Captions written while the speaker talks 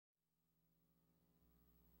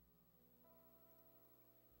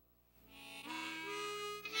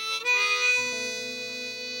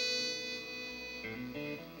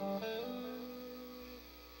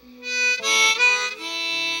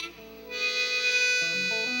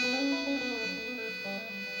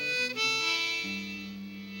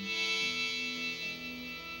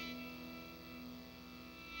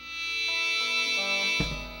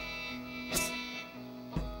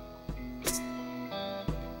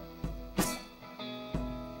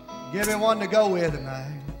Give me one to go with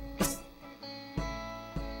tonight.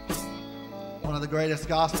 One of the greatest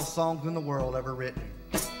gospel songs in the world ever written.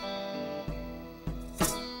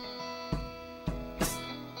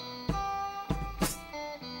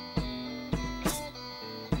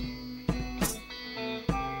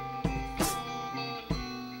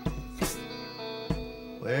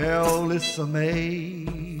 Well, it's amazing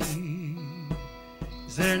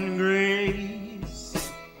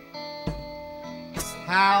grace,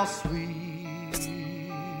 how sweet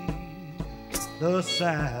the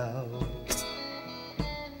sound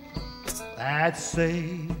that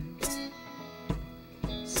saved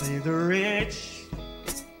the rich,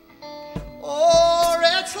 oh,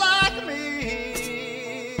 wretch like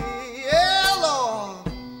me. Yeah,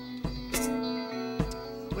 Lord.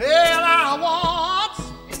 Well, I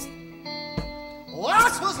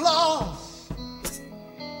once was lost,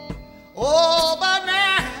 oh, but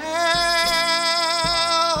now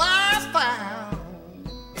I'm found.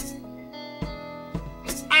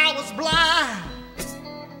 I was blind,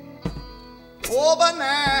 oh, but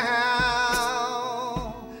now,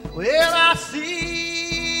 well, I see.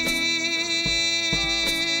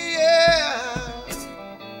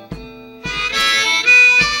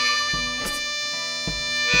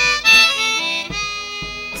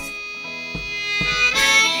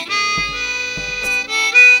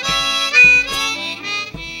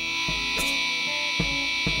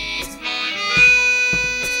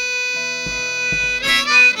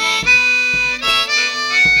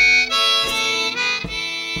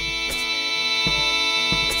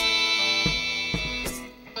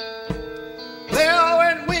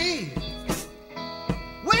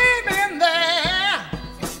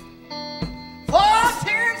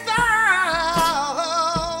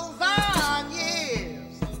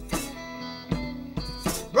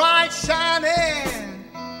 Bright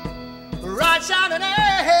shining